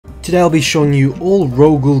Today I'll be showing you all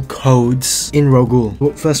Ro Ghoul codes in Ro Ghoul.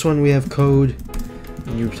 Well, first one we have code,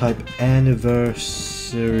 and you type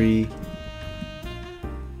anniversary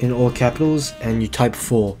in all capitals and you type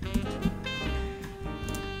 4.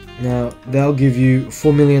 Now that'll give you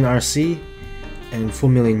 4 million RC and 4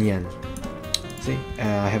 million yen. See,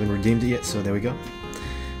 I haven't redeemed it yet, so there we go.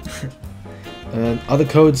 Other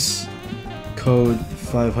codes, code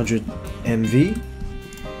 500 MV.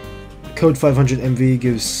 Code 500 MV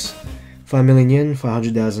gives 5 million yen,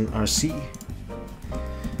 500,000 RC.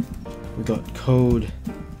 We got code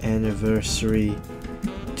anniversary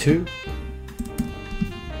 2.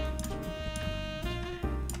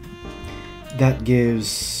 That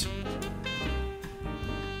gives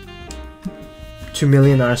 2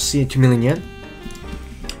 million RC and 2 million yen.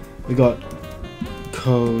 We got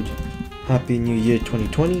code Happy New Year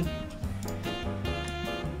 2020.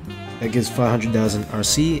 That gives 500,000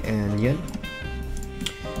 RC and yen.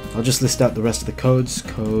 I'll just list out the rest of the codes.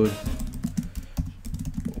 Code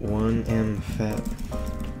 1M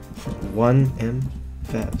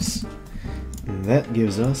Favs. And that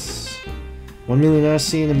gives us 1 million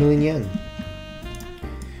RC and a million yen.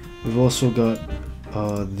 We've also got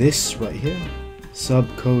this right here.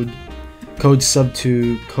 Code sub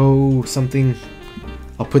to co something.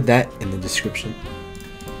 I'll put that in the description.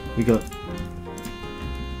 We got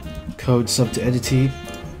code sub to Edity.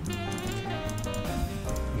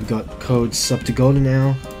 We got code sub to Golden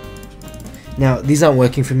Owl. Now these aren't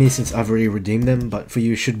working for me since I've already redeemed them, but for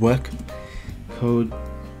you it should work. Code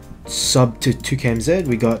sub to 2KMZ.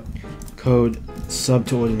 We got code sub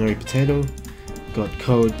to Ordinary Potato. Got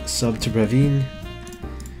code sub to Ravine.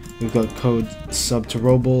 We've got code sub to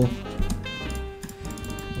Roble.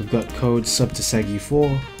 We've got code sub to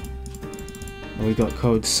Saggy4. And we've got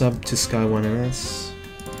code sub to Sky1MS.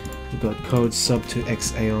 We've got code sub to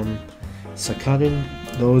XAOM Sakarin.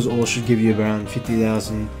 Those all should give you around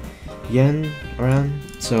 50,000 yen around.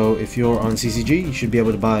 So if you're on CCG, you should be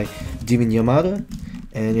able to buy Demon Yamada.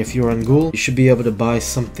 And if you're on Ghoul, you should be able to buy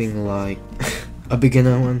something like a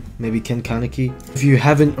beginner one, maybe Ken Kaneki. If you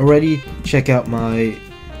haven't already, check out my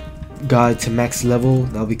guide to max level.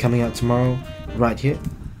 That'll be coming out tomorrow, right here.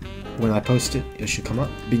 When I post it, it should come up.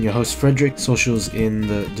 Been your host Frederick, socials in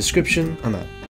the description. I'm out.